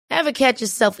Ever catch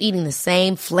yourself eating the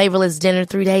same flavorless dinner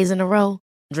 3 days in a row?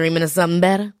 Dreaming of something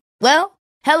better? Well,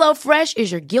 HelloFresh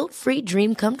is your guilt-free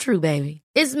dream come true, baby.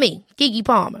 It's me, Keke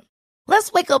Palmer.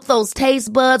 Let's wake up those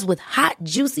taste buds with hot,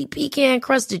 juicy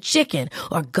pecan-crusted chicken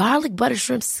or garlic butter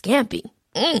shrimp scampi.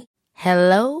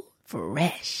 Hello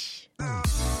Fresh.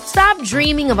 Stop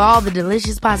dreaming of all the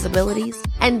delicious possibilities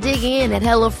and dig in at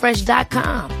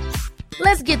HelloFresh.com.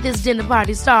 Let's get this dinner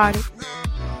party started.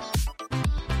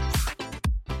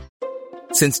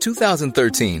 Since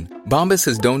 2013, Bombas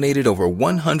has donated over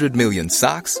 100 million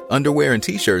socks, underwear, and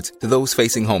T-shirts to those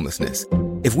facing homelessness.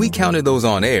 If we counted those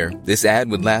on air, this ad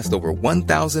would last over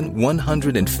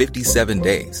 1,157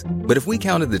 days. But if we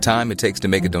counted the time it takes to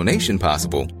make a donation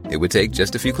possible, it would take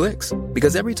just a few clicks.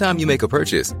 Because every time you make a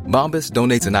purchase, Bombas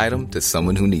donates an item to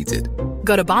someone who needs it.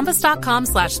 Go to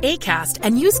bombas.com/ACAST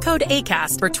and use code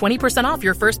ACAST for 20% off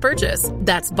your first purchase.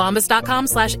 That's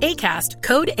bombas.com/ACAST,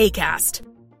 code ACAST.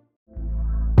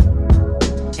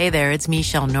 Hey there, it's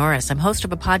Michelle Norris. I'm host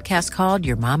of a podcast called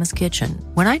Your Mama's Kitchen.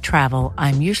 When I travel,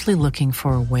 I'm usually looking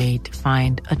for a way to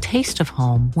find a taste of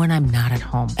home when I'm not at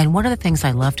home. And one of the things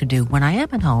I love to do when I am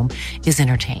at home is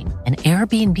entertain. And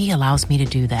Airbnb allows me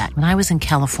to do that. When I was in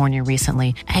California recently,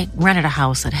 I rented a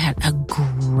house that had a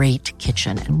great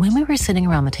kitchen. And when we were sitting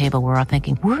around the table, we were all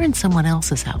thinking, we're in someone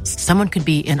else's house. Someone could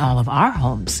be in all of our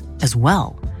homes as well.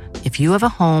 If you have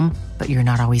a home, but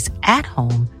you're not always at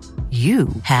home, you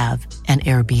have an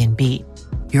Airbnb.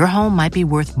 Your home might be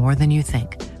worth more than you think.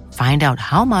 Find out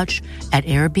how much at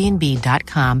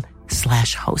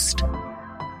airbnb.com/host.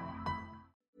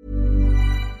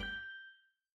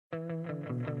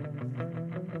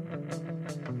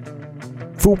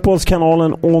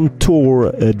 Fotbollskanalen On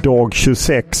Tour dag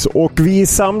 26 och vi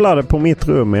samlade på mitt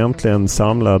rum, äntligen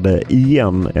samlade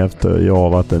igen efter jag har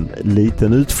varit en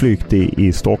liten utflykt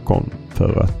i Stockholm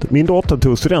för att min dotter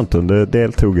tog studenten, det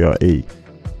deltog jag i.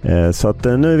 Så att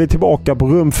nu är vi tillbaka på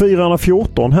rum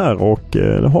 414 här och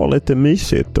det har lite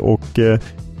mysigt och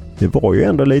det var ju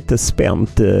ändå lite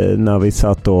spänt när vi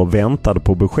satt och väntade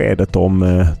på beskedet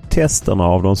om testerna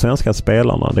av de svenska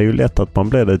spelarna. Det är ju lätt att man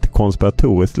blir lite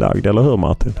konspiratoriskt lagd, eller hur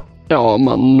Martin? Ja,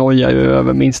 man nojar ju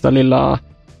över minsta lilla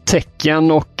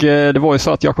tecken och det var ju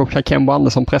så att Jakob Kakembo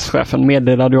Andersson, presschefen,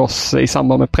 meddelade oss i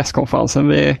samband med presskonferensen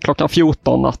vid klockan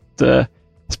 14 att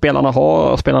spelarna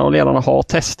och ledarna har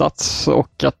testats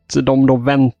och att de då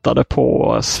väntade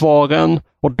på svaren,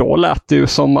 och då lät det ju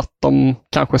som att de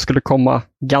kanske skulle komma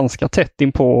ganska tätt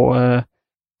in på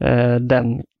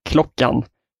den klockan.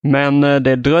 Men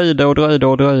det dröjde och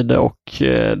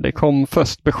det kom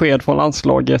först besked från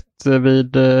landslaget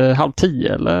vid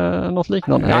 9:30 eller något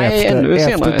liknande. Nej, ännu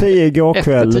senare. Efter 10 igår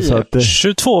kväll.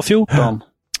 22:14.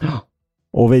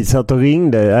 Och vi satt och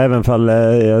ringde, även fall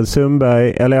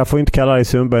Sundberg, eller jag får inte kalla dig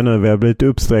Sundberg nu, vi har blivit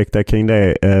uppsträckta kring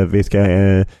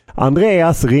det.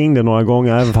 Andreas ringde några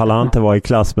gånger, även fall han inte var i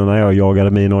klass med när jag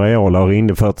jagade Mino Raiola, och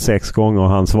ringde 46 gånger och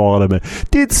han svarade med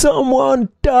 "Did someone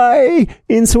die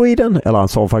in Sweden?" Eller han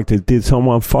sa faktiskt "Did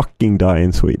someone fucking die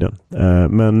in Sweden?"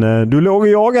 Men du låg och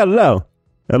jagade där,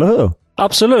 eller hur?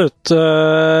 Absolut,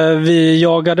 vi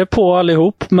jagade på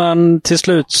allihop, men till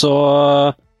slut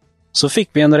så fick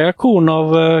vi en reaktion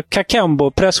av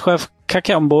Kakembo, presschef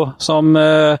Kakembo, som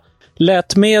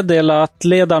lät meddela att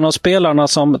ledarna och spelarna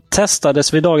som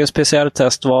testades vid dagens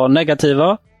PCR-test var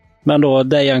negativa, men då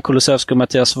Dejan Kulusevski och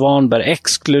Mattias Warnberg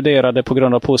exkluderade på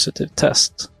grund av positivt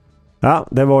test. Ja,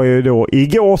 det var ju då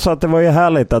igår, så att det var ju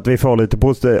härligt att vi får lite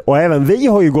positivt. Och även vi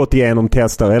har ju gått igenom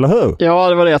tester, eller hur? Ja,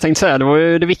 det var det jag tänkte säga. Det var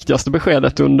ju det viktigaste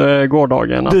beskedet under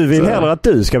gårdagen. Du vill hellre att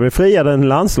du ska bli friad än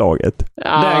landslaget.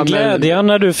 Ja, den glädjen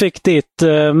när du fick ditt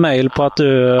mejl på att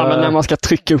du... Ja, men när man ska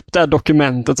trycka upp det här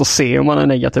dokumentet och se om man är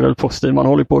negativ eller positiv, man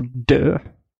håller på att dö.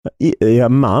 Ja,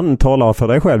 man talar för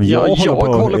dig själv. Jag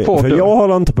håller på att dö. Jag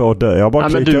håller inte på att dö. Jag bara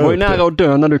men du var ju nära att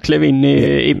dö när du klev in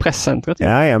i presscentret.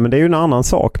 Ja, men det är ju en annan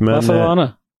sak. Men, varför var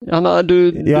det?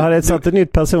 Jag hade satt ett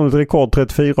nytt personligt rekord,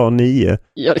 34,9.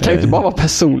 Ja, det kan ju inte bara vara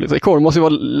personligt rekord. Det måste ju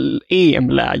vara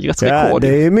EM-lägrets rekord. Ja,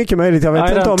 det är mycket möjligt. Jag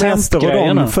vet inte om Ester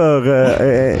och dem för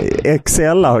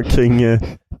Excel kring...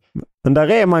 Men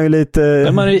där är man ju lite...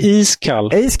 Där man är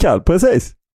iskall. Iskall,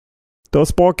 precis. Då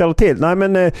sprakar det till. Nej,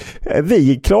 men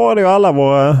vi klarade ju alla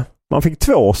våra... Man fick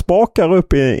 2 spakar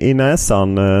upp i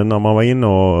näsan när man var inne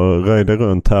och röjde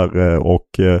runt här. Och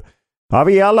ja,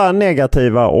 vi är alla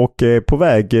negativa och på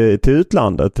väg till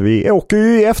utlandet. Vi åker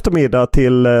ju i eftermiddag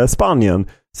till Spanien,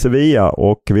 Sevilla.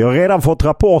 Och vi har redan fått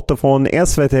rapporter från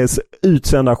SVT:s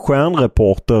utsända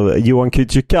stjärnreporter Johan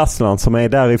Kücükaslan som är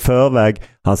där i förväg.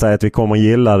 Han säger att vi kommer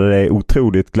gilla det. Det är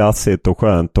otroligt glassigt och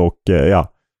skönt och ja...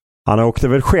 Han åkte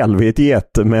väl själv i ett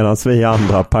jet medan vi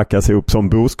andra packas ihop som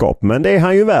boskap. Men det är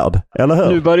han ju värd, eller hur?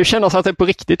 Nu börjar det kännas att det är på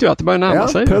riktigt, att det börjar närma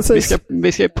sig. Precis.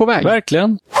 Vi ska på väg.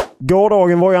 Verkligen.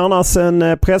 Gårdagen var ju annars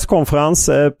en presskonferens.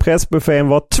 Pressbuffén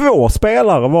var 2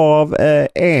 spelare varav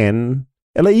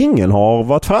ingen har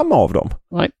varit framme av dem.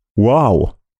 Nej. Wow!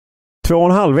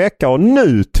 2,5 vecka och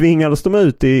nu tvingades de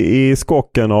ut i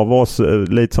skocken av oss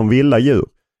lite som vilda djur.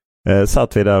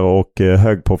 Satt vi där och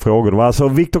högg på frågor. Det var alltså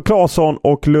Viktor Claesson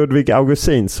och Ludvig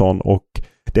Augustinsson, och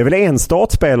det är väl en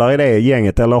startspelare i det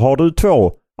gänget, eller har du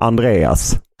 2,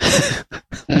 Andreas?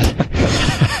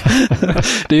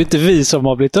 Det är ju inte vi som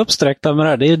har blivit uppsträckta med det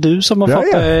här. Det är du som har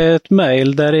fått ett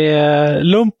mejl där det är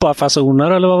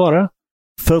lumpafasoner, eller vad var det?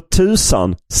 För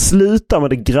tusan, sluta med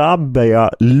det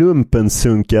grabbiga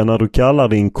lumpensunkiga när du kallar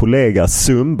din kollega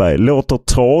Sundberg. Låter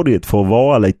tradigt för att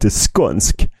vara lite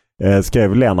skånsk,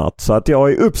 skrev Lennart. Så att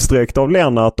jag är uppsträckt av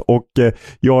Lennart, och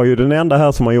jag är ju den enda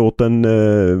här som har gjort en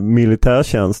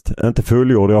militärtjänst. Inte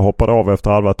fullgjord, jag hoppade av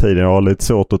efter halva tiden. Jag har lite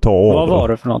svårt att ta order. Vad var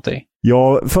det för någonting?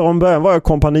 Ja, från början var jag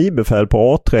kompanibefäl på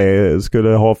A3, skulle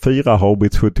ha 4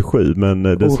 Haubits 77, men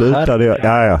det slutade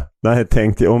jag... Nej, jag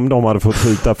tänkte om de hade fått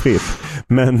skjuta fritt.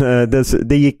 Men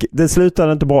det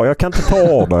slutade inte bra. Jag kan inte ta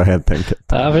order helt enkelt.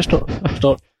 Jag förstår.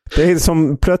 Det är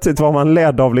som plötsligt var man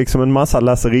ledd av liksom en massa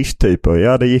laseristtyper.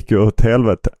 Ja, det gick ju åt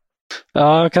helvete.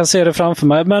 Ja, jag kan se det framför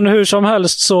mig. Men hur som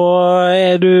helst så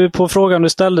är du på frågan du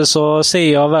ställde, så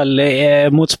ser jag väl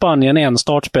mot Spanien en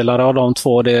startspelare av de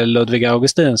 2, det är Ludvig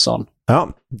Augustinsson. Ja,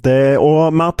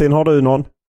 och Martin, har du någon?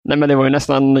 Nej, men det var ju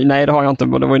nästan, nej det har jag inte,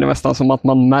 det var ju nästan som att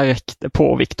man märkte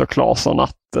på Viktor Claesson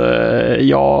att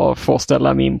jag får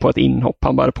ställa mig in på ett inhopp.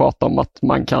 Han började prata om att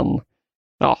man kan,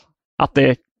 att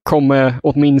det kommer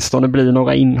åtminstone bli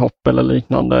några inhopp eller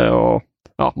liknande, och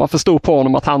man förstod på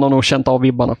honom att han har nog känt av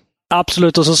vibbarna.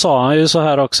 Absolut, och så sa han ju så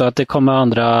här också att det kommer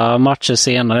andra matcher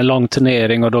senare, en lång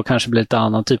turnering, och då kanske blir lite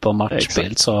annan typ av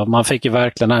matchbild. Så man fick ju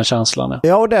verkligen den känslan.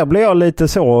 Ja, och där blev jag lite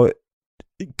så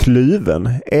kluven.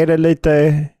 Är det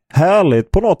lite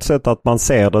härligt på något sätt att man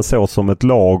ser det så som ett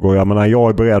lag, och jag menar, jag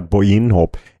är beredd på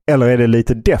inhopp, eller är det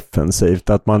lite defensivt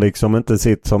att man liksom inte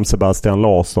sitter som Sebastian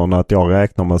Larsson att jag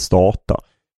räknar med att starta?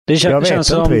 Det känns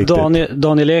som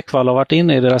Daniel Ekvall har varit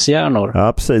inne i deras hjärnor.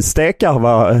 Ja, precis.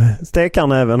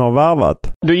 Stekarnäven har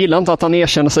varvat. Du gillar inte att han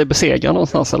erkänner sig besegrad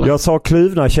någonstans, eller? Jag sa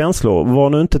kluvna känslor. Var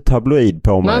nu inte tabloid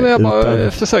på mig. Nej, men jag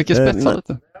bara försöker spetsa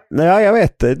lite. Nej, jag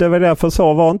vet. Det var därför jag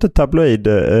sa, var inte tabloid.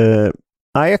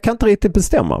 Nej, jag kan inte riktigt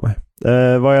bestämma mig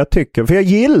vad jag tycker. För jag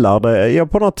gillar det.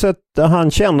 Jag på något sätt,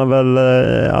 han känner väl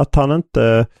att han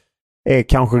inte är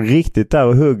kanske riktigt där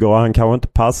och hugger, och han kanske inte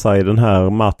passar i den här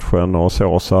matchen och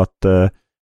så att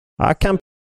jag kan...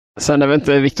 Sen är väl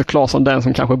inte Viktor Claesson den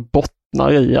som kanske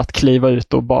bottnar i att kliva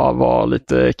ut och bara vara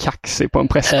lite kaxig på en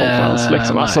presskonferens.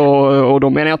 Liksom. Alltså, och då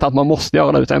menar jag inte att man måste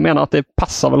göra det, utan jag menar att det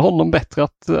passar väl honom bättre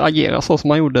att agera så som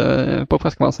han gjorde på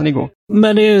presskonferensen igår.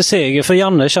 Men det är ju seger för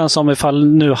Janne, känns som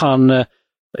ifall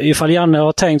Janne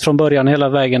har tänkt från början hela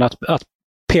vägen att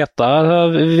peta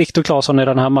Viktor Claesson i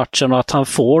den här matchen, och att han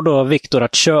får då Viktor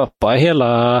att köpa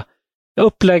hela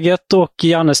upplägget och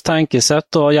Jannes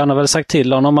tankesätt, och Janne har väl sagt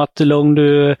till honom att lugn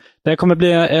du, det kommer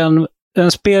bli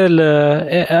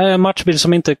en matchbild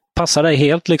som inte passar dig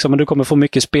helt liksom, men du kommer få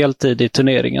mycket speltid i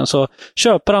turneringen, så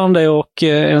köper han det och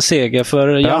en seger för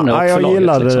Janne och för jag laget.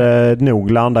 Gillade liksom. Det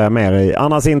nog, landar jag mer i.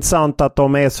 Annars intressant att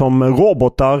de är som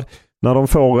robotar när de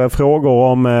får frågor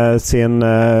om sin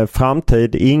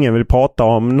framtid. Ingen vill prata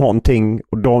om någonting.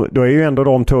 Och då är ju ändå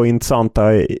de 2 intressanta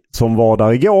som var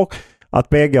där igår. Att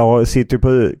bägge sitter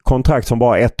på kontrakt som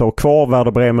bara 1 år kvar.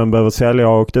 Werder Bremen behöver sälja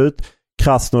och åkt ut.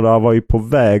 Krasnodar var ju på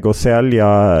väg att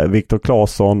sälja Viktor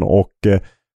Claesson,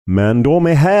 men de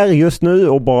är här just nu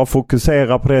och bara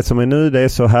fokuserar på det som är nu. Det är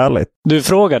så härligt. Du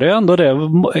frågade ju ändå det.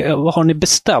 Har ni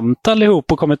bestämt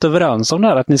allihop och kommit överens om det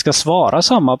här, att ni ska svara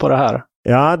samma på det här?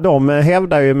 Ja, de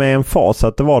hävdar ju med en fas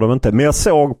att det var de inte. Men jag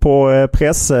såg på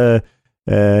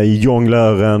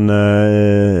jonglören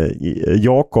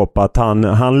Jakob att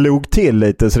han log till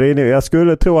lite. Så jag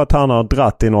skulle tro att han har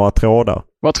dratt i några trådar.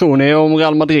 Vad tror ni om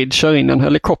Real Madrid kör in en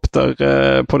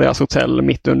helikopter på deras hotell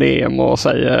mitt under EM och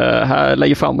säger här,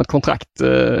 lägger fram ett kontrakt.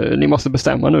 Ni måste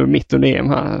bestämma nu mitt under EM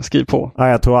här, skriv på. Ja,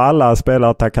 jag tror alla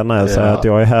spelare tackar nej, säger att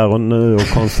jag är här och nu och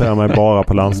koncentrerar mig bara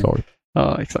på landslaget.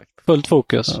 Ja, exakt. Fullt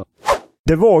fokus. Ja.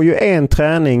 Det var ju en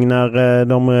träning när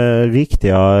de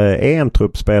riktiga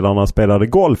EM-truppspelarna spelade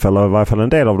golf, eller i varje fall en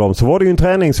del av dem. Så var det ju en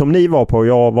träning som ni var på.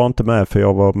 Jag var inte med för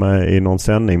jag var med i någon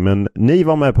sändning. Men ni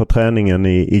var med på träningen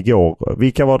igår.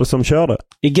 Vilka var det som körde?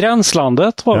 I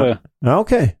Gränslandet var det. Ja,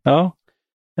 okej. Ja.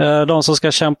 De som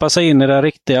ska kämpa sig in i det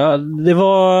riktiga. Det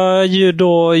var ju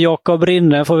då Jakob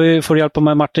Rinne, får hjälpa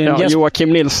med Martin. Ja,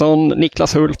 Joakim Nilsson,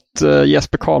 Niklas Hult,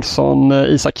 Jesper Karlsson,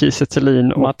 Isak Kiese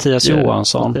Thelin och Mattias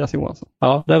Johansson.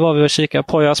 Ja, där var vi och kikade.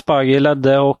 Poya Asbaghi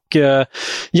ledde och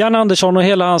Jan Andersson och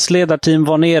hela hans ledarteam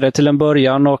var nere till en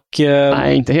början. Och,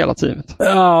 nej, inte hela teamet.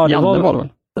 Ja, Janne var det väl?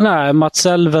 Nej, Mats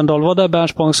Elvendal var där,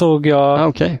 Bernspång såg jag.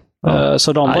 Okej.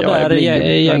 Så de var där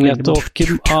i gänget och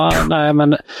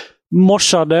men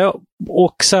morsade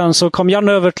och sen så kom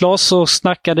Janne över till oss och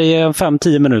snackade i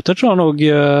 5-10 minuter tror jag nog.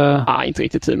 Inte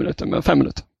riktigt 10 minuter, men 5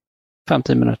 minuter.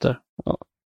 5-10 minuter. Ja.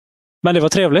 Men det var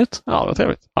trevligt. Ja, det var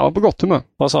trevligt. Han var på gott humör.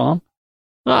 Vad sa han?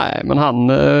 Nej, men han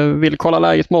ville kolla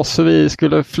läget med oss så vi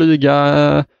skulle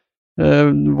flyga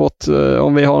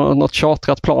om vi har något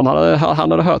chartrat plan.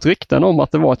 Han hade hört rykten om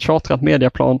att det var ett chartrat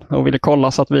mediaplan och ville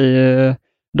kolla så att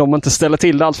de inte ställer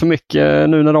till det allt för mycket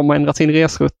nu när de har ändrat sin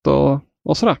resrutt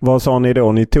och sådär. Vad sa ni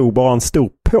då? Ni tog bara en stor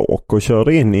påk och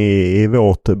körde in i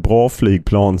vårt bra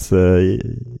flygplans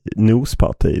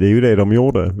nosparti. Det är ju det de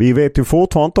gjorde. Vi vet ju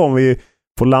fortfarande inte om vi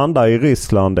får landa i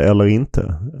Ryssland eller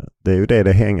inte. Det är ju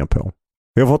det hänger på.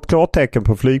 Vi har fått klartecken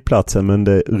på flygplatsen men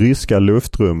det ryska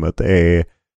luftrummet är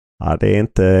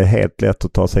inte helt lätt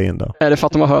att ta sig in där. Är det för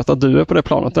att de har hört att du är på det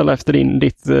planet eller efter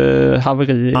ditt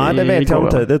haveri? Nej, det vet jag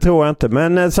inte. Det tror jag inte.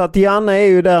 Men så att Janne är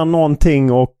ju där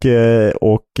någonting och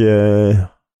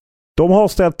de har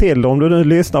ställt till det. Om du nu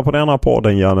lyssnar på denna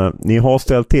podden, Janne, ni har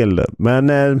ställt till det. Men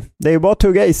det är ju bara att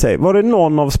tugga i sig. Var det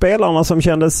någon av spelarna som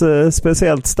kändes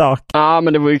speciellt stark? Ja,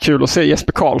 men det var ju kul att se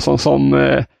Jesper Karlsson som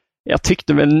jag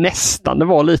tyckte väl nästan det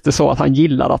var lite så att han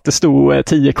gillade att det stod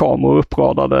 10 kameror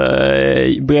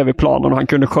uppradade bredvid planen och han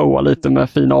kunde showa lite med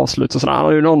fina avslut och sådär. Han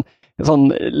har ju någon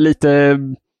sån lite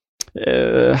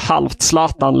halvt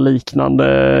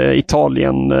Zlatan-liknande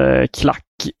Italien-klack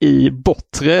i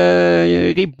bortre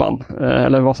ribban.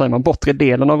 Eller vad säger man? Bortre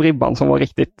delen av ribban som var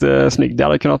riktigt snygg. Det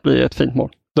hade kunnat bli ett fint mål.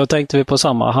 Då tänkte vi på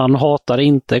samma. Han hatar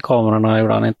inte kamerorna,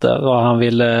 gjorde han inte. Han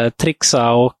ville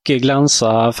trixa och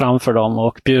glänsa framför dem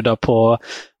och bjuda på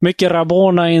mycket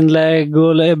Rabona-inlägg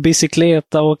och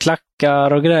bicykleta och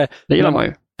klackar och grejer. Det gillar man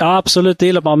ju. Ja, absolut, det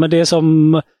gillar man. Men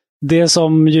det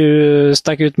som ju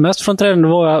stack ut mest från träningen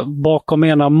var bakom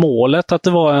ena målet att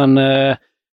det var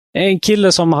en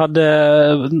kille som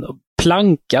hade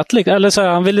plankat. Eller så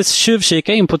han ville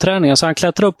tjuvkika in på träningen så han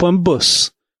klättrade upp på en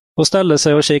buss. Och ställde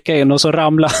sig och kikade in och så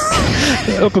ramlade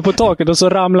uppe på taket och så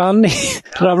ramlade han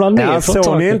ner från såg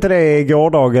taket. Ni inte det i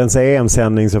gårdagens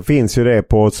EM-sändning så finns ju det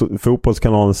på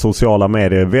fotbollskanalens sociala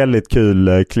medier. Väldigt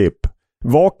kul klipp.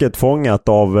 Vaket fångat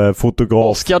av fotograf.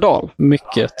 Oskar Dahl.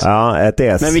 Mycket. Ja, ett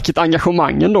S. Men vilket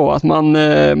engagemang ändå att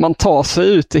man tar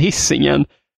sig ut till Hisingen,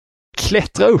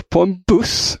 klättrar upp på en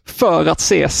buss för att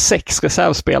se 6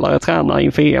 reservspelare träna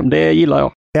inför EM. Det gillar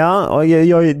jag. Ja, och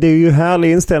det är ju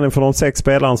härlig inställning för de 6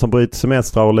 spelarna som bryter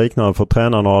semestrar och liknande för att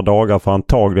träna några dagar för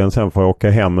antagligen sen får åka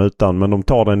hem utan. Men de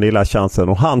tar den lilla chansen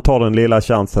och han tar den lilla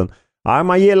chansen. Ja,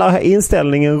 man gillar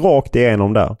inställningen rakt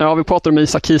igenom där. Ja, vi pratade med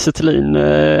Isak Kiese Thelin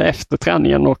efter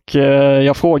träningen och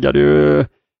jag frågade ju,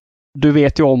 du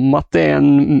vet ju om att det är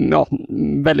en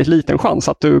väldigt liten chans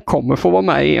att du kommer få vara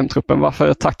med i EM-truppen.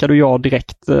 Varför tackar du ja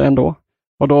direkt ändå?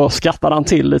 Och då skrattade han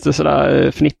till lite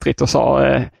sådär fnittrigt och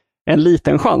sa en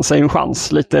liten chans är en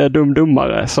chans, lite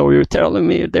dummare. So you telling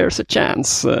me there's a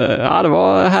chance. Ja, det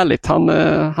var härligt. Han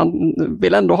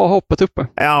vill ändå ha hoppet uppe.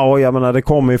 Ja, och jag menar det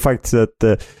kommer ju faktiskt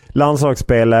ett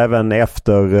landslagsspel även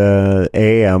efter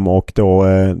EM och då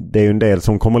det är ju en del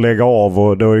som kommer lägga av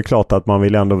och då är det klart att man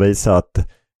vill ändå visa att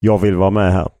jag vill vara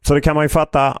med här. Så det kan man ju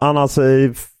fatta. Annars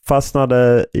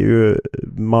fastnade ju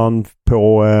man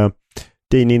på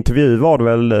din intervju var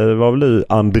väl du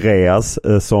Andreas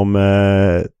som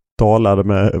talade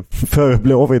med för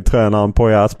Blåvitt-tränaren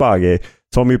Poya Asbaghi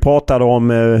som ju pratade om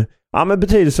men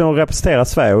betydelsen att representera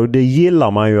Sverige och det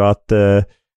gillar man ju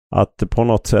att på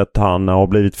något sätt han har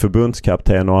blivit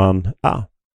förbundskapten och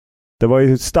det var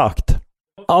ju starkt.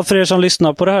 Ja, för er som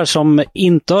lyssnar på det här som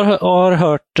inte har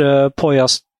hört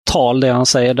Poyas tal, det han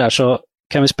säger där, så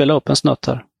kan vi spela upp en snutt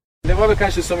här. Det var väl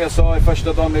kanske som jag sa i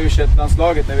första dagen med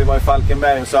U21-landslaget när vi var i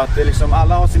Falkenberg. Så att det liksom,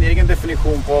 alla har sin egen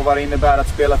definition på vad det innebär att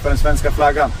spela för den svenska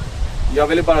flaggan. Jag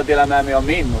ville bara dela med mig av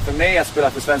min. Och för mig att spela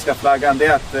för svenska flaggan, det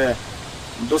är att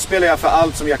då spelar jag för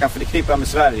allt som jag kan förknippa med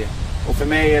Sverige. Och för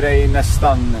mig är det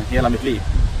nästan hela mitt liv.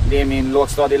 Det är min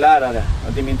lågstadielärare,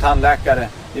 det är min tandläkare,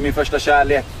 det är min första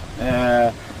kärlek.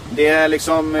 Det är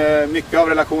liksom mycket av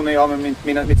relationen jag har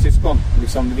med mitt syskon.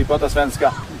 Liksom, vi pratar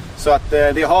svenska. Så att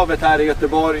det är havet här i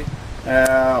Göteborg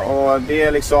och det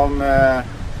är liksom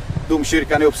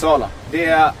domkyrkan i Uppsala. Det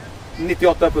är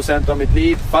 98% av mitt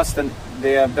liv, fast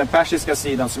det är den persiska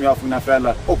sidan som jag har från mina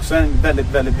föräldrar också en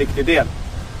väldigt, väldigt viktig del.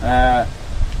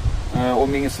 Och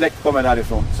min släkt kommer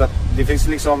därifrån. Så att det finns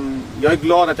liksom, jag är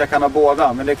glad att jag kan ha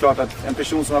båda, men det är klart att en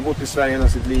person som har bott i Sverige hela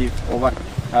sitt liv och varit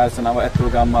här sedan han var 1 år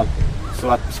gammal, så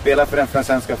att spela för den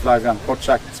svenska flaggan, kort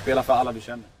sagt, spela för alla du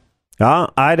känner.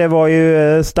 Ja, nej, det var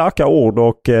ju starka ord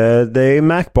och det är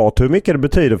märkbart hur mycket det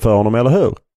betyder för honom, eller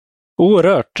hur?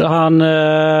 Oerhört.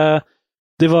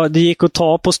 Det gick att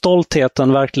ta på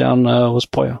stoltheten verkligen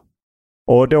hos Poya.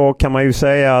 Och då kan man ju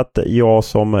säga att jag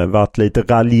som varit lite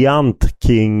raljant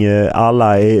kring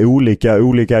alla är olika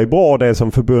är bra, det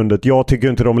som förbundet. Jag tycker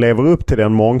inte de lever upp till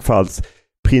den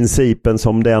mångfaldsprincipen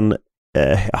som den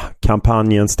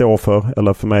kampanjen står för.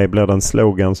 Eller för mig blir det en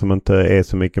slogan som inte är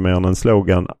så mycket mer än en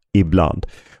slogan ibland.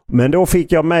 Men då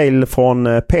fick jag mejl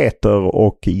från Peter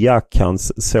och Jack,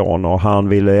 hans son, och han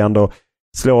ville ändå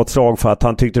slå ett slag för att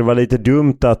han tyckte det var lite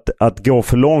dumt att gå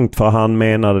för långt, för han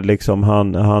menade liksom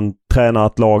han tränar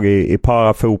ett lag i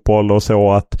parafotboll och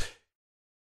så, att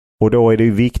och då är det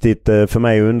ju viktigt för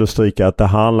mig att understryka att det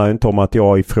handlar inte om att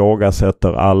jag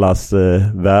ifrågasätter allas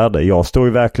värde. Jag står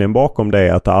ju verkligen bakom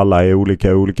det, att alla är olika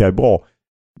är bra.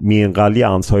 Min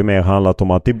raljans har ju mer handlat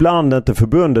om att ibland inte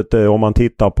förbundet, om man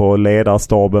tittar på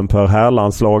ledarstaben för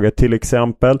herrlandslaget till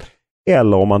exempel,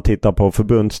 eller om man tittar på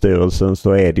förbundsstyrelsen,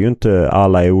 så är det ju inte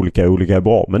alla är olika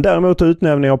bra. Men däremot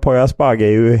utnämningen av Poya Asbaghi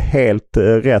är ju helt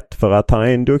rätt, för att han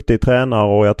är en duktig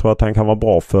tränare och jag tror att han kan vara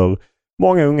bra för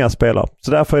många unga spelare.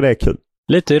 Så därför är det kul.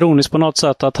 Lite ironiskt på något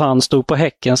sätt att han stod på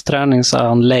Häckens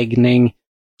träningsanläggning.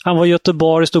 Han var i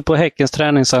Göteborg, stod på Häckens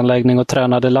träningsanläggning och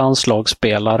tränade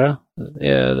landslagsspelare.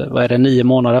 Vad är det, 9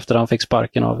 månader efter han fick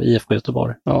sparken av IFK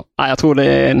Göteborg. Ja, jag tror det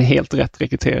är en helt rätt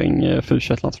rekrytering för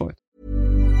U21-landslaget.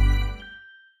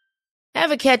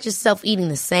 Ever catch yourself eating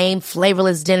the same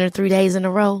flavorless dinner 3 days in a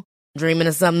row? Dreaming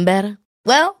of something better?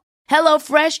 Well,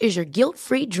 HelloFresh is your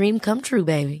guilt-free dream come true,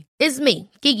 baby. It's me,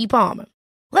 Keke Palmer.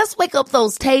 Let's wake up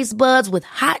those taste buds with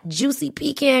hot, juicy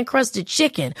pecan-crusted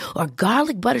chicken or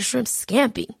garlic butter shrimp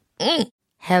scampi.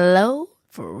 Hello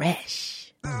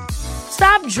Fresh.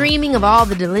 Stop dreaming of all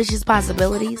the delicious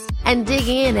possibilities and dig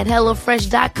in at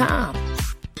HelloFresh.com.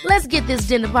 Let's get this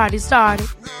dinner party started.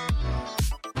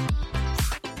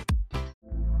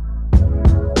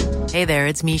 Hey there,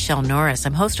 it's Michelle Norris.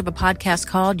 I'm host of a podcast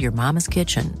called Your Mama's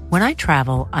Kitchen. When I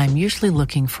travel, I'm usually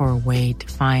looking for a way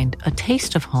to find a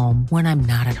taste of home when I'm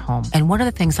not at home. And one of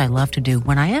the things I love to do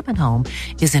when I am at home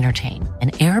is entertain.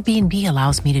 And Airbnb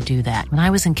allows me to do that. When I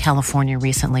was in California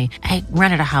recently, I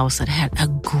rented a house that had a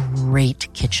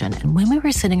great kitchen. And when we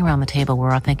were sitting around the table, we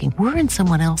were all thinking, we're in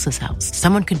someone else's house.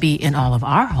 Someone could be in all of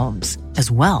our homes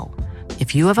as well.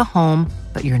 If you have a home,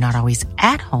 but you're not always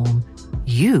at home,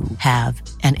 you have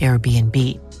an Airbnb.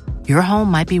 Your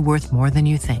home might be worth more than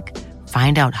you think.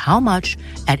 Find out how much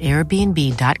at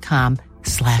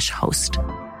airbnb.com/host.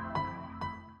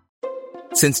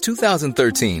 Since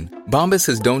 2013, Bombas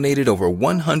has donated over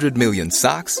 100 million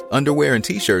socks, underwear, and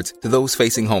T-shirts to those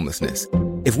facing homelessness.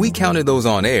 If we counted those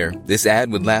on air, this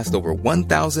ad would last over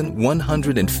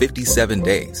 1,157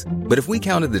 days. But if we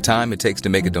counted the time it takes to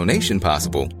make a donation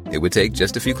possible, it would take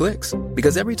just a few clicks.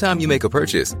 Because every time you make a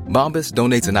purchase, Bombas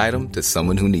donates an item to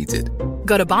someone who needs it.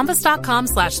 Go to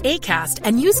bombas.com/ACAST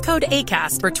and use code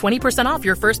ACAST for 20% off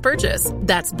your first purchase.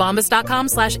 That's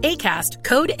bombas.com/ACAST,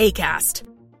 code ACAST.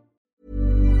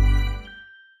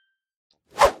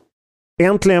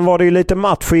 Äntligen var det ju lite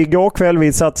match igår kväll.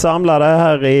 Vi satt samlade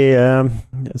här i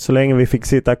så länge vi fick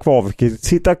sitta kvar. Vi fick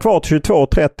sitta kvar till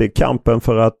 22:30. Kampen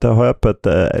för att ha öppet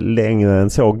längre än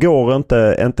så går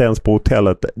inte ens på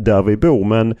hotellet där vi bor.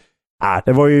 Men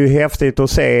det var ju häftigt att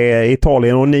se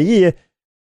Italien. Och ni,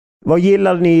 vad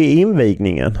gillade ni i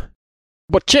invigningen?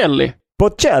 Bocelli.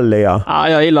 Bocelli, ja. Ja,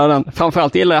 jag gillar den.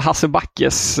 Framförallt gillar jag Hasse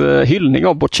Backes hyllning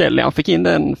av Bocelli. Han fick in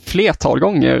den flertal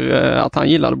gånger att han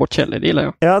gillade Bocelli, det gillar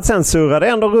jag. Ja, sen surrade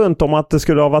ändå runt om att det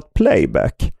skulle ha varit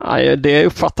playback. Nej, det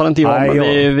uppfattade inte jag,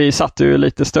 men vi satt ju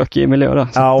lite stökig i miljö där.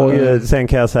 Ja, och sen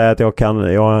kan jag säga att jag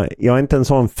är inte en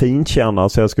sån finkännare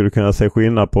så jag skulle kunna se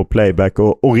skillnad på playback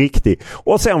och riktig.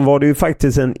 Och sen var det ju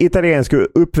faktiskt en italiensk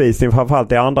uppvisning,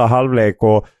 framförallt i andra halvlek,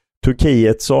 och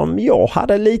Turkiet som jag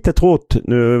hade lite trott.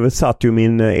 Nu satt ju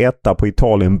min etta på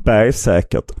Italien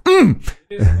bergsäkert.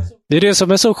 Det är det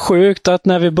som är så sjukt, att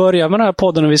när vi började med den här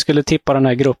podden och vi skulle tippa den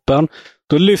här gruppen,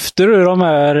 då lyfter du de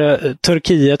här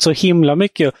Turkiet så himla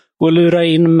mycket och lurar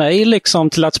in mig liksom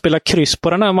till att spela kryss på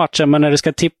den här matchen, men när det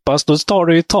ska tippas då tar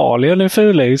du Italien i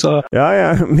fuling. Så.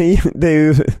 Ja, men det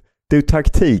är ju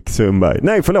taktik, Sundberg.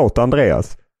 Nej, förlåt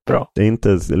Andreas. Bra. Det är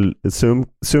inte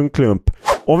sumklump.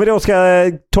 Om vi då ska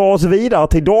ta oss vidare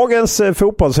till dagens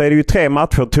fotboll så är det ju 3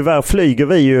 matcher. Tyvärr flyger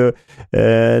vi ju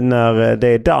när det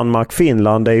är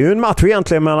Danmark-Finland. Det är ju en match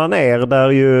egentligen mellan er där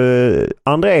ju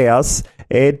Andreas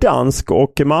är dansk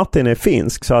och Martin är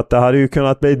finsk. Så att det hade ju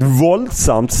kunnat bli ett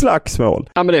våldsamt slagsmål.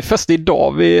 Ja, men det är först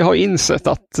idag vi har insett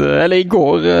att, eller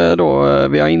igår då,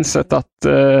 vi har insett att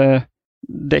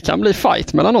det kan bli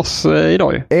fight mellan oss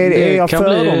idag ju. Är jag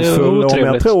fördomsfull om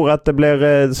jag tror att det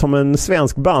blir som en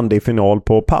svensk bandyfinal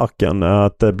på Parken?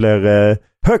 Att det blir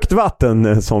högt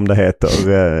vatten som det heter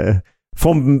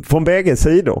från bägge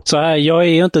sidor. Så här, jag är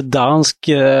ju inte dansk.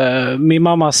 Min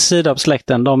mammas sida av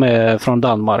släkten, de är från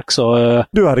Danmark. Så,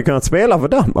 du hade kunnat spela för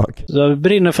Danmark? Jag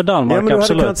brinner för Danmark, ja, men du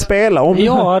absolut. hade kunnat spela om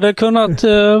jag hade kunnat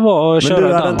vara och köra Men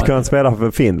du hade Danmark. inte kunnat spela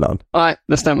för Finland? Nej,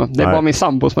 det stämmer. Det är bara min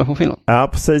sambo som är från Finland. Ja,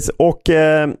 precis. Och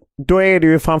då är det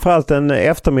ju framförallt en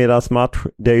eftermiddagsmatch.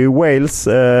 Det är ju Wales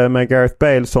med Gareth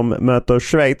Bale som möter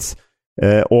Schweiz.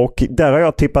 Och där har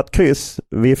jag tippat kryss.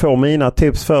 Vi får mina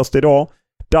tips först idag.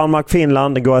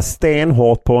 Danmark-Finland går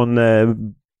stenhårt på en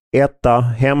etta,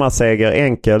 hemmaseger,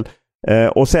 enkel.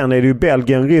 Och sen är det ju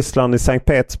Belgien-Ryssland i Sankt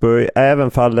Petersburg.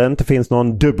 Även fall det inte finns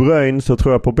någon De Bruyne så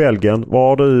tror jag på Belgien. Vad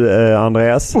har du,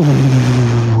 Andreas?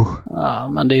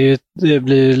 Ja, men det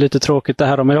blir lite tråkigt det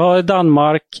här. Men jag har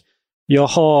Danmark, jag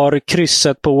har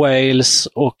krysset på Wales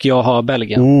och jag har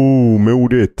Belgien.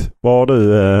 Modigt. Vad har du?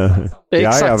 Det är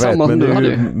exakt samma men du hade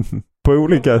ju. På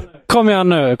olika... Kom igen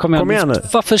nu.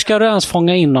 Varför ska du ens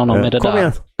fånga in honom i det där?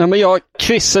 Igen. Ja, men jag har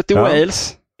krysset i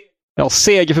Wales. Jag har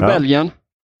seger för Belgien.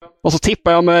 Och så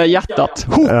tippar jag med hjärtat.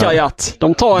 Hokajat.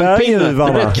 De tar en pinne. Det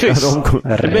blir ett kryss.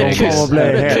 Det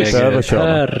blir ett kryss.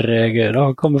 Herregud,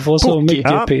 de kommer få så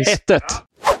mycket piss. 1-1.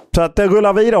 Så att det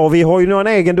rullar vidare och vi har ju någon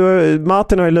egen...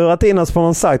 Martin har ju lurat in oss på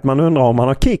någon sajt. Man undrar om han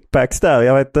har kickbacks där.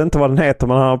 Jag vet inte vad den heter,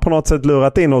 men han har på något sätt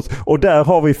lurat in oss. Och där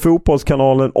har vi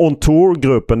fotbollskanalen On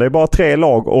Tour-gruppen. Det är bara 3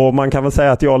 lag och man kan väl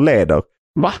säga att jag leder.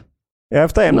 Va?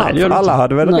 Efter en match. Alla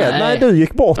hade väl rätt. Nej, du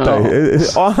gick bort dig.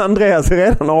 Ja, Andreas är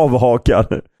redan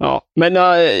avhakad. Ja, men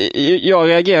jag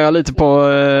reagerar lite på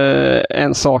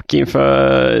en sak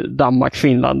inför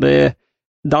Danmark-Finland. Det är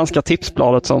danska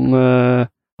tipsbladet som...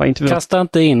 Kasta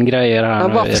inte in grejer här.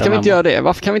 Ja, varför ska vi inte göra det?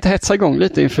 Varför kan vi inte hetsa igång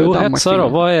lite inför Danmark? Hetsa då?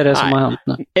 Vad är det som har hänt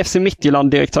nu? FC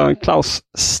Midtjylland-direktören Klaus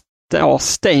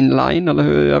Steinlein, eller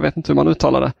hur, jag vet inte hur man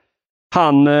uttalar det.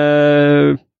 Han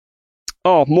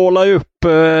målar upp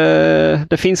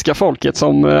det finska folket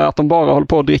som att de bara håller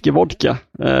på att dricka vodka.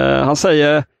 Han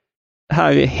säger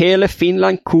här är hela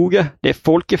Finland koge, det är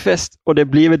folkefest och det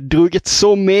blir druget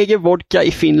så mycket vodka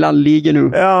i Finland ligger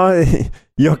nu. Ja,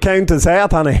 jag kan ju inte säga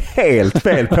att han är helt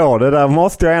fel på det. Där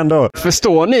måste jag ändå...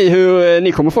 Förstår ni hur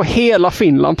ni kommer få hela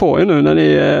Finland på er nu när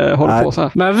ni håller på så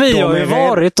här? Men vi har ju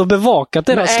varit och bevakat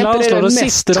deras slagsmål. Det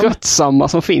mest tröttsamma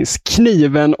som finns.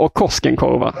 Kniven och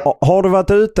Koskenkorva. Har du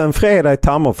varit ute en fredag i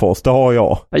Tammerfors? Det har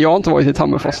jag. Jag har inte varit i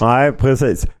Tammerfors. Nej,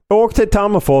 precis. Åk till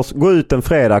Tammerfors, gå ut en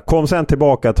fredag. Kom sen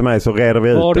tillbaka till mig så reder vi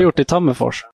ut. Vad har du gjort i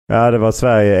Tammerfors? Ja, det var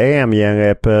Sverige.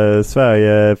 EM-genrep.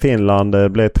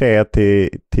 Sverige-Finland blev 3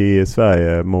 till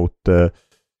Sverige mot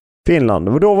Finland.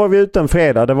 Och då var vi ute en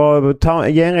fredag.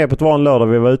 Genrepet var en lördag,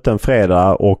 vi var ute en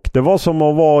fredag. Och det var som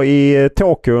att vara i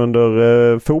Tokyo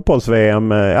under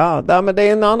fotbolls-VM. Ja, men det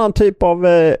är en annan typ av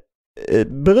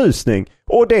berusning.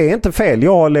 Och det är inte fel.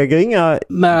 Jag lägger inga...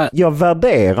 jag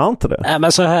värderar inte det. Nej,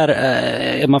 men så här,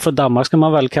 är man från Danmark ska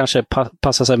man väl kanske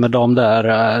passa sig med dem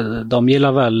där. De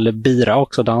gillar väl bira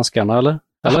också, danskarna, eller?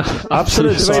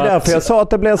 Absolut, det var därför jag sa att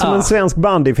det blir som en svensk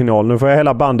bandyfinal. Nu får jag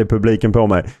hela bandypubliken på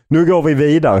mig. Nu går vi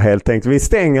vidare helt enkelt. Vi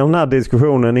stänger den här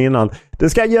diskussionen innan. Det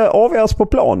ska avgöras på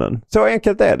planen. Så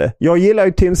enkelt är det. Jag gillar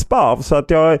ju Tim Sparv så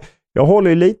att jag håller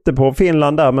ju lite på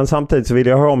Finland där, men samtidigt så vill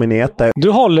jag ha min etta. Du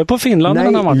håller på Finland i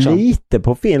den här matchen? Nej, lite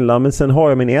på Finland, men sen har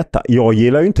jag min etta. Jag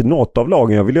gillar ju inte något av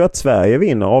lagen. Jag vill ju att Sverige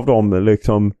vinner av dem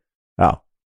liksom. Ja.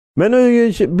 Men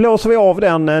nu blåser vi av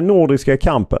den nordiska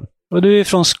kampen. Och du är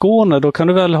från Skåne, då kan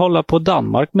du väl hålla på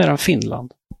Danmark mer än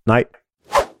Finland? Nej.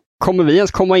 Kommer vi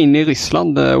ens komma in i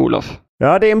Ryssland, Olof?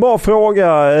 Ja, det är en bra fråga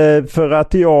för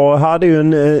att jag hade ju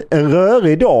en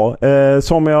rörig dag.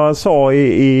 Som jag sa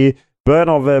i början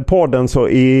av podden så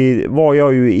var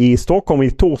jag ju i Stockholm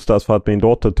i torsdags för att min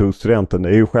dotter tog studenten. Det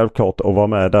är ju självklart att vara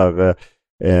med där.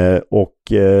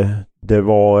 Det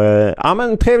var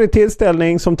en trevlig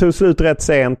tillställning som tog slut rätt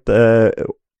sent.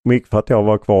 Mycket för att jag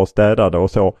var kvar och städade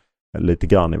och så. Lite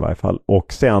grann i varje fall.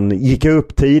 Och sen gick jag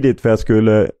upp tidigt för jag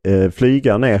skulle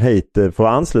flyga ner hit för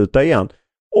att ansluta igen.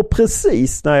 Och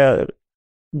precis när jag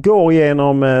går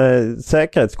igenom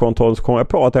säkerhetskontroll så kom jag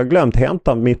på att jag glömt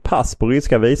hämta mitt pass på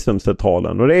ryska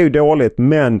visumcentralen. Och det är ju dåligt,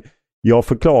 men Jag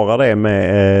förklarar det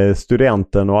med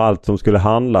studenten och allt som skulle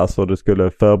handlas och det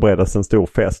skulle förberedas en stor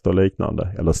fest och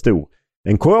liknande. Eller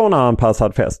en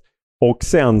corona-anpassad fest. Och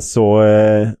sen så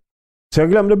jag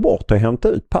glömde bort att hämta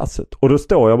ut passet. Och då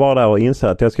står jag bara där och inser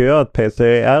att jag ska göra ett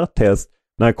PCR-test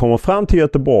när jag kommer fram till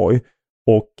Göteborg.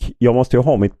 Och jag måste ju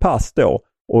ha mitt pass då.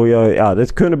 Och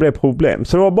det kunde bli problem.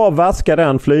 Så det var bara att vaska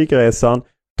den flygresan.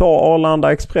 Ta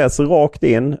Arlanda Express rakt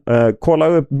in. Kolla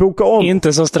upp, boka om.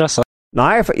 Inte så stressad.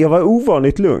 Nej, jag var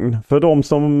ovanligt lugn. För de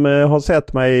som har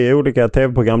sett mig i olika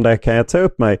tv-program där kan jag ta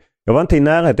upp mig. Jag var inte i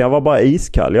närheten, jag var bara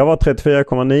iskall. Jag var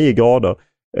 34,9 grader.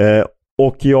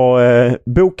 Och jag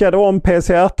bokade om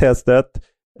PCR-testet.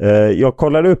 Jag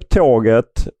kollade upp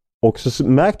tåget. Och så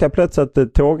märkte jag plötsligt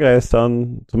att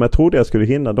tågresan som jag trodde jag skulle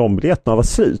hinna, de biljetterna var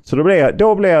slut. Så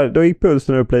då gick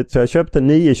pulsen upp lite. Så jag köpte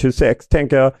 9,26.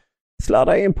 Tänker jag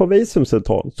sladda in på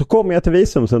visumcentralen. Så kommer jag till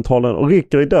visumcentralen och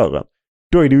rycker i dörren.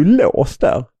 Då är det ju låst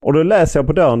där. Och då läser jag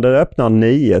på dörren där det öppnar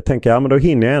 9. Tänker jag, men då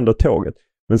hinner jag ändå tåget.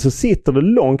 Men så sitter det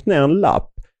långt ner en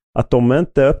lapp att de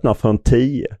inte öppnar förrän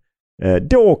 10.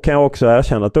 Då kan jag också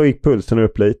erkänna att då gick pulsen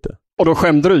upp lite. Och då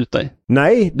skämde du ut dig?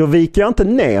 Nej, då viker jag inte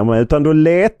ner mig utan då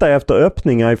letar jag efter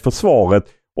öppningar i försvaret.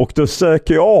 Och då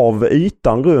söker jag av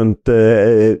ytan runt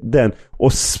den.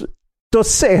 Och då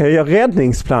ser jag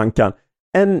räddningsplankan.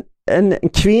 En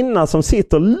kvinna som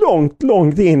sitter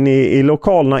långt in i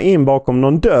lokalerna in bakom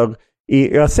någon dörr.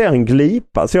 Jag ser en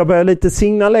glipa så jag börjar lite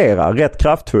signalera rätt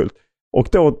kraftfullt. Och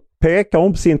då pekar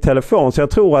hon på sin telefon så jag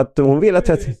tror att hon vill att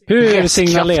jag... Hur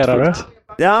signalerar du?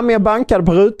 Ja, men jag bankade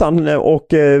på rutan och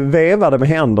vevade med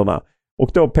händerna. Och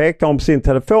då pekar hon på sin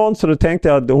telefon så då tänkte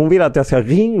jag att hon vill att jag ska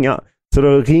ringa. Så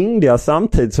då ringde jag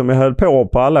samtidigt som jag höll på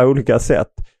alla olika sätt.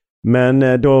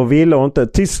 Men då ville hon inte.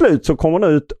 Till slut så kom hon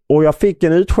ut och jag fick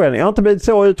en utskällning. Jag har inte blivit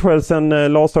så utskälld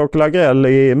sedan Lars-Åke Lagrell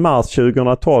i mars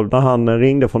 2012 när han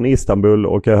ringde från Istanbul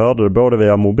och jag hörde det både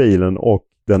via mobilen och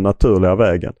den naturliga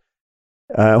vägen.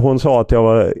 Hon sa att jag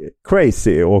var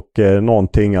crazy och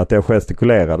någonting att jag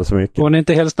gestikulerade så mycket. Hon är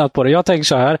inte helt snabbt på det. Jag tänker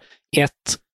så här. 1.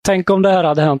 Tänk om det här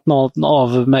hade hänt någon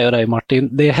av mig och dig, Martin.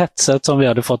 Det är hetset som vi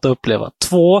hade fått uppleva.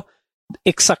 2.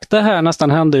 Exakt det här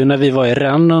nästan hände ju när vi var i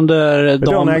Rennes under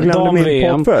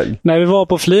dam-VM. När vi var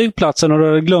på flygplatsen och du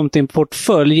hade glömt din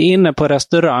portfölj inne på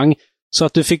restaurang. Så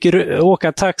att du fick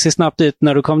åka taxi snabbt dit.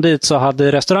 När du kom dit så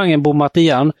hade restaurangen bommat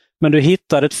igen. Men du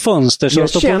hittar ett fönster. Så jag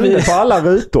kände på alla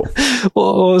rutor.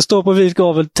 och står på vit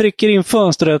gavel, trycker in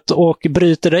fönstret och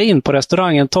bryter dig in på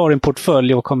restaurangen, tar din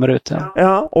portfölj och kommer ut igen.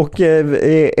 Ja, och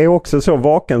är också så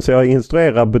vaken så jag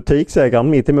instruerar butiksägaren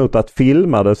mitt emot att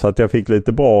filma det så att jag fick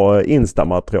lite bra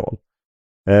instamaterial.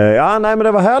 Men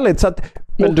det var härligt. Så att,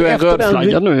 men du är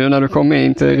rödflaggad nu när du kommer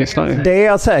in till Ryssland? Det är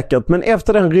jag säkert, men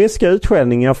efter den ryska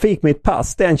utskällningen jag fick mitt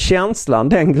pass, den känslan,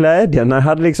 den glädjen,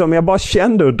 när jag bara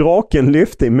kände hur draken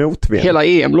lyfte i motvind. Hela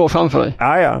EM låg framför dig?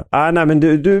 Ja, nej, men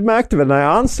du märkte väl när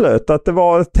jag anslöt att det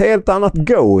var ett helt annat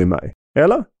go i mig,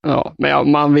 eller? Ja,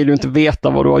 men man vill ju inte veta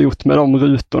vad du har gjort med de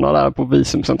rutorna där på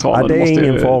visumcentralen. Ja, det är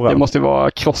ingen fara. Det måste ju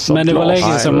vara krossat. Men det var länge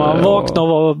sedan man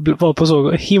vaknade och var på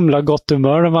så himla gott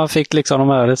humör när man fick liksom de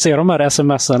här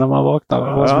sms'en när man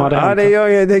vaknade.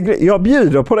 Jag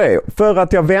bjuder på det för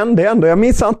att jag vände ändå. Jag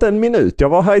missade inte en minut. Jag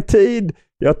var här i tid.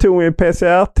 Jag tog en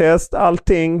PCR-test.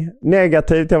 Allting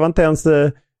negativt. Jag var inte ens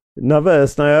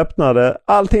nervös när jag öppnade.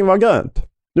 Allting var grönt.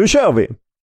 Nu kör vi.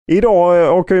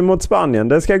 Idag åker vi mot Spanien.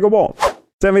 Det ska gå bra.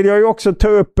 Sen vill jag ju också ta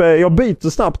upp, jag byter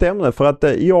snabbt ämne för att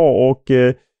jag och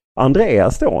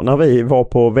Andreas då, när vi var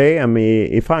på VM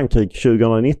i Frankrike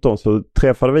 2019 så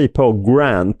träffade vi på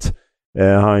Grant.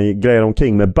 Han gled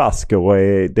omkring med basker och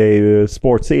det är ju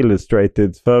Sports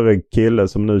Illustrated förre kille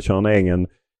som nu kör en egen.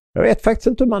 Jag vet faktiskt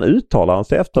inte hur man uttalar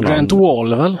hans efternamn. Grant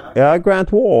Wall väl? Ja,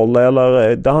 Grant Wall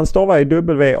eller där han stavar i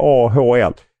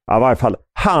W-A-H-L. Ja, i varje fall.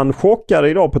 Han chockade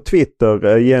idag på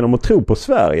Twitter genom att tro på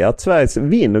Sverige. Att Sverige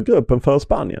vinner gruppen för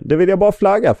Spanien. Det vill jag bara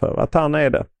flagga för. Att han är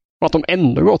det. Och att de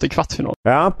ändå går till kvartsfinal.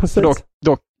 Ja, precis.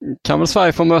 Då kan väl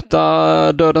Sverige få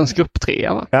möta dödens grupp 3,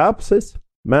 va? Ja, precis.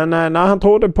 Men när han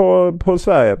trodde på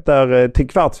Sverige där till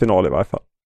kvartsfinal i varje fall.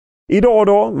 Idag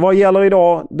då, vad gäller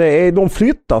idag? De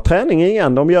flyttar träningen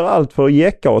igen. De gör allt för att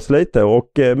jäcka oss lite.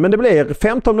 Men det blir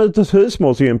 15 minuters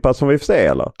husmorsgympa som vi får se,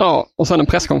 eller? Ja, och sen en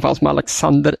presskonferens med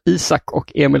Alexander Isak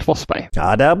och Emil Forsberg.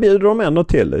 Ja, där bjuder de ändå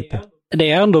till lite.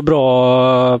 Det är ändå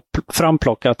bra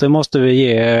framplockat. Det måste vi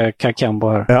ge Kakembo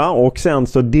här. Ja, och sen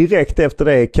så direkt efter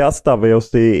det kastar vi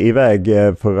oss iväg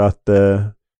för att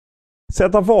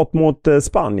sätta fart mot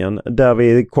Spanien. Där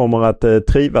vi kommer att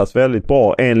trivas väldigt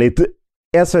bra enligt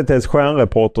SVT:s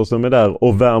stjärnreporter som är där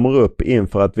och värmer upp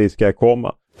inför att vi ska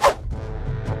komma.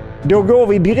 Då går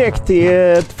vi direkt till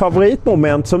ett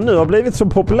favoritmoment som nu har blivit så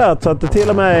populärt så att det till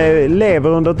och med lever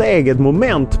under ett eget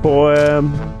moment på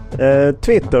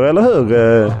Twitter, eller hur?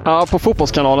 Ja, på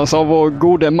Fotbollskanalen så har vår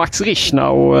gode Max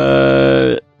Richnau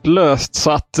löst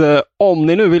så att om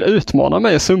ni nu vill utmana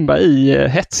mig och Sundberg i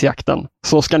hetsjakten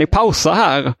så ska ni pausa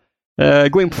här.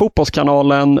 Gå in på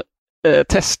Fotbollskanalen,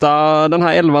 testa den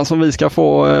här 11 som vi ska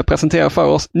få presentera för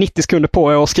oss. 90 sekunder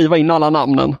på er och skriva in alla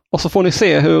namnen. Och så får ni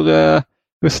se hur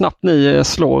snabbt ni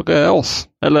slår oss.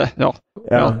 Eller ja,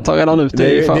 jag tar redan ut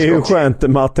det i förskott. Det är ju skönt,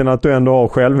 Martin, att du ändå har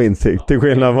självinsikt. Till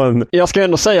skillnad från... Jag ska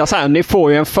ändå säga så här, ni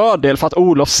får ju en fördel för att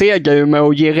Olof segar ju med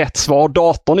att ge rätt svar.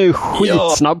 Datorn är ju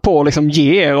skitsnabb på att liksom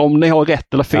ge er om ni har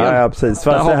rätt eller fel. Ja, precis.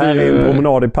 Fast det här är en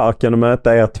promenad i parken och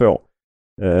möta er två.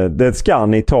 Det ska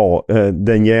ni ta,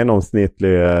 den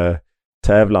genomsnittliga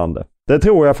tävlande. Det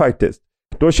tror jag faktiskt.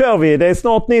 Då kör vi. Det är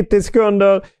snart 90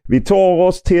 sekunder. Vi tar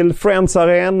oss till Friends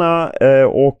Arena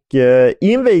och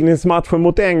invigningsmatchen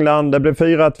mot England. Det blir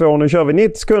 4-2. Nu kör vi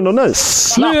 90 sekunder nu.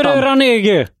 Nu är det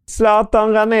Ranegi.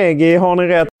 Zlatan Ranegi, har ni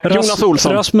rätt? Jonas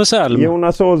Olsson. Rasmus Elm.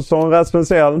 Jonas Olsson,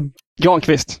 Rasmus Elm.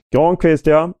 Granqvist. Granqvist,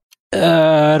 ja.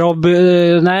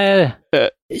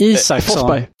 Isaksson.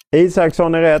 Forsberg.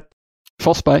 Isaksson är rätt.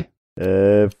 Forsberg.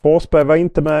 Forsberg var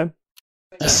inte med.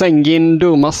 Sengin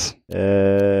Durmaz.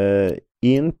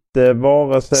 Inte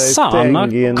vare sig Sana,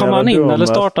 kom han in Durmaz. Eller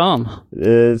startade han?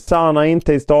 Sana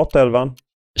inte i startelvan.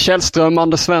 Källström,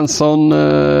 Anders Svensson,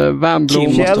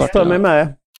 Wernbloom. Källström är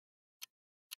med.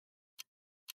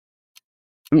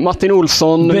 Martin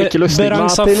Olsson, Micke Lustig.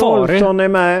 Martin Olsson är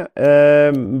med.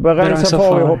 Berang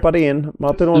Safari hoppade in.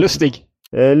 Martin Olsson. Lustig.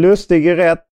 Lustig är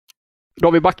rätt. Då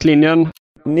har vi backlinjen.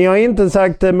 Ni har inte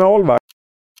sagt målvakt.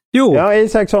 Jo. Ja,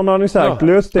 Isaksson har ni sagt. Ja.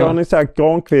 Lustig har ni sagt.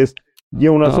 Granqvist,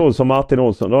 Jonas Olsson, Martin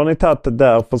Olsson. Då har ni tagit det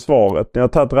där försvaret. Ni har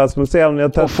tagit Rasmus Elm, ni har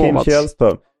tagit Kim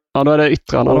Källström. Ja, då är det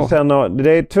yttrarna då. Och sen,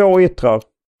 det är 2 yttrar.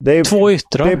 Det är 2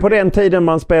 yttrar? Det är på den tiden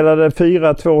man spelade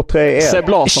 4-2-3-1. Seb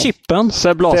Larsson. Chippen.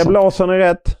 Seb Larsson är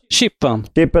rätt.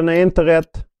 Chippen är inte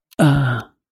rätt.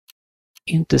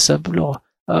 Inte Seb Larsson.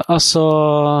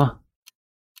 Alltså...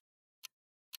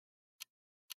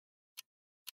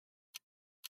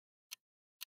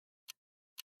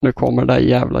 Nu kommer det där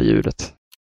jävla ljudet.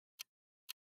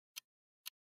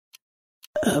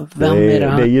 Vem är det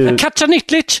här?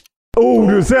 Kacaniklic!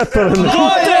 Du sätter den!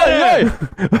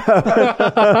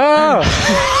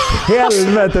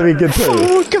 Helvete vilken tur!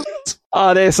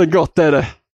 Ja, det är så gott det är det.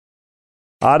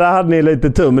 Ja, där hade ni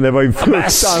lite tur, men det var ju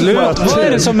fruktansvärt. Vad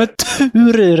är det som är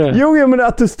tur i det? Jo, men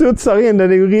att du studsar in, det är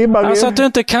ju ribbar. Alltså att du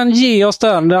inte kan ge oss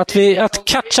den, att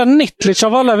Kacaniklic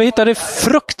av alla vi hittar, det är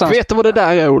fruktansvärt. Vet du vad det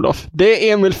där är, Olof? Det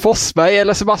är Emil Forsberg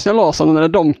eller Sebastian Larsson när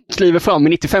de kliver fram i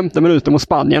 95 minuter mot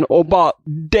Spanien och bara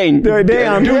det är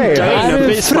André. Det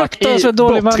är fruktansvärt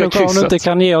dålig människa om du inte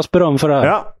kan ge oss beröm för det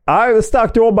här. Ja,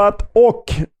 starkt jobbat och...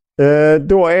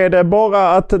 Då är det bara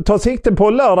att ta sikte på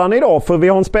lördagen idag, för vi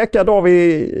har en späckad dag.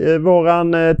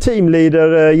 Våran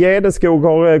teamleader Gedeskog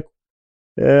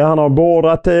han har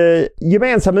beordrat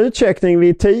gemensam utcheckning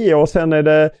vid 10 och sen är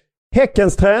det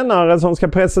Häckens tränare som ska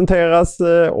presenteras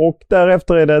och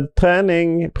därefter är det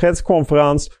träning,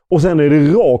 presskonferens och sen är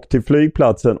det rakt till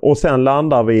flygplatsen och sen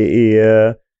landar vi i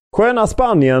sköna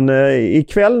Spanien i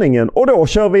kvällningen och då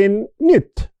kör vi en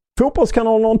nytt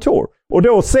Fotbollskanalen on Tour och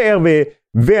då ser vi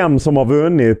vem som har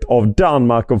vunnit av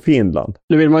Danmark och Finland.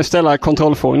 Nu vill man ju ställa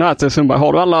kontrollfrågorna här till Sundberg.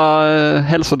 Har du alla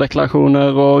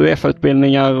hälsodeklarationer och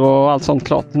UEFA-utbildningar och allt sånt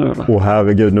klart nu?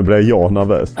 Herregud, nu blir jag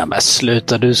nervös. Ja, men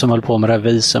sluta du som håller på med det här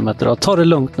visumet. Ta det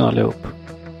lugnt nu allihop.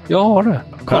 Jag har det.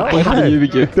 Han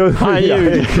ljuger. Han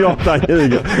ljuger. Klart han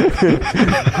ljuger.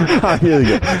 Han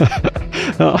ljuger.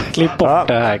 Ja. Klipp bort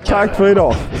det här. Tack för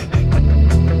idag.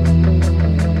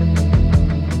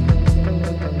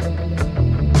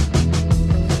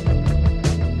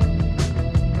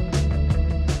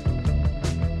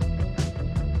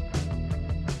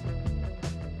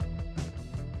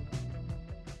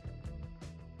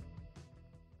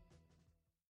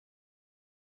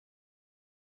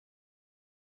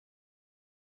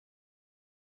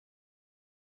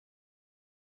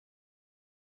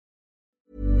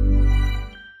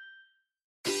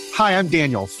 Hi, I'm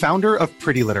Daniel, founder of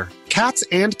Pretty Litter. Cats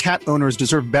and cat owners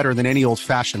deserve better than any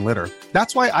old-fashioned litter.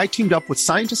 That's why I teamed up with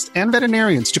scientists and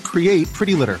veterinarians to create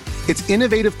Pretty Litter. Its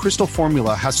innovative crystal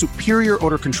formula has superior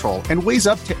odor control and weighs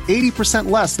up to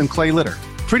 80% less than clay litter.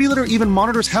 Pretty Litter even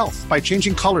monitors health by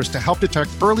changing colors to help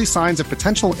detect early signs of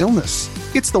potential illness.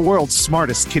 It's the world's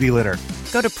smartest kitty litter.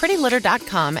 Go to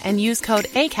prettylitter.com and use code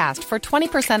ACAST for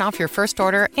 20% off your first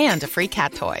order and a free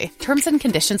cat toy. Terms and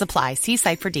conditions apply. See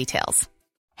site for details.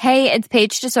 Hey, it's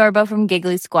Paige DeSorbo from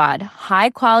Giggly Squad.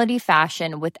 High quality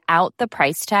fashion without the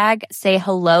price tag. Say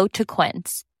hello to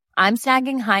Quince. I'm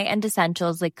snagging high-end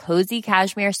essentials like cozy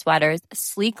cashmere sweaters,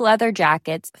 sleek leather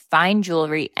jackets, fine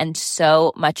jewelry, and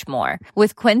so much more.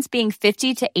 With Quince being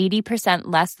 50 to 80%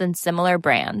 less than similar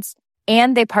brands.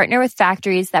 And they partner with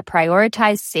factories that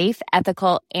prioritize safe,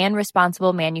 ethical, and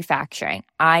responsible manufacturing.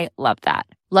 I love that.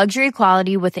 Luxury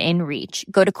quality within reach.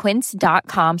 Go to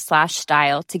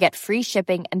quince.com/style to get free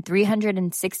shipping and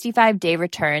 365-day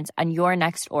returns on your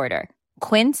next order.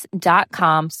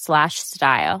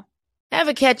 Quince.com/style.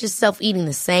 Ever catch yourself eating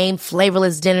the same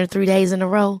flavorless dinner 3 days in a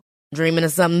row? Dreaming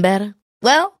of something better?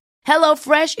 Well,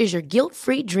 HelloFresh is your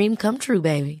guilt-free dream come true,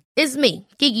 baby. It's me,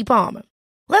 Keke Palmer.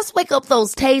 Let's wake up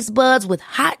those taste buds with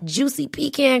hot, juicy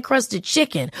pecan-crusted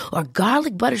chicken or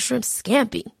garlic butter shrimp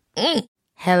scampi.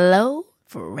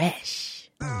 HelloFresh.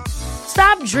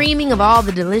 Stop dreaming of all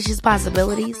the delicious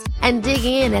possibilities and dig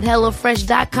in at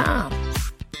HelloFresh.com.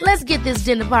 Let's get this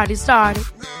dinner party started.